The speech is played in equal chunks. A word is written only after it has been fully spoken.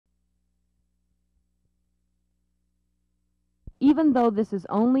Even though this is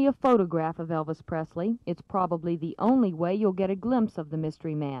only a photograph of Elvis Presley, it's probably the only way you'll get a glimpse of the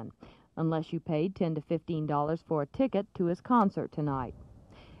mystery man, unless you paid $10 to $15 for a ticket to his concert tonight.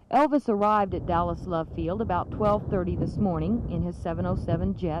 Elvis arrived at Dallas Love Field about 12:30 this morning in his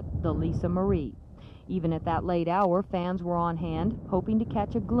 707 jet, the Lisa Marie. Even at that late hour, fans were on hand, hoping to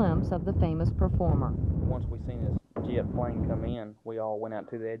catch a glimpse of the famous performer. Once we seen this jet plane come in, we all went out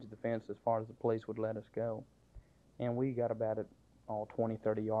to the edge of the fence as far as the police would let us go. And we got about 20,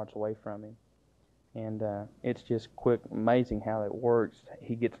 30 yards away from him. And it's just quick, amazing how it works.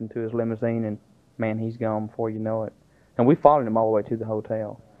 He gets into his limousine and, man, he's gone before you know it. And we followed him all the way to the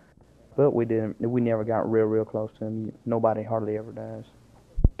hotel. But we never got real close to him. Nobody hardly ever does.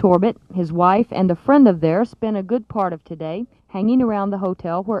 Torbett, his wife, and a friend of theirs spent a good part of today hanging around the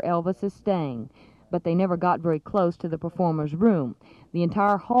hotel where Elvis is staying. But they never got very close to the performer's room. The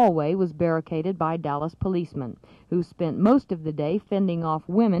entire hallway was barricaded by Dallas policemen, who spent most of the day fending off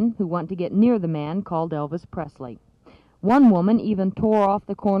women who want to get near the man called Elvis Presley. One woman even tore off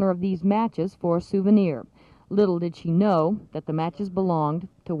the corner of these matches for a souvenir. Little did she know that the matches belonged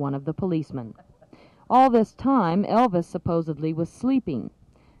to one of the policemen. All this time, Elvis supposedly was sleeping.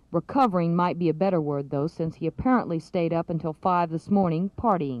 Recovering might be a better word, though, since he apparently stayed up until 5 this morning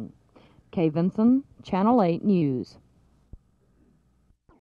partying. Kay Vinson, Channel 8 News.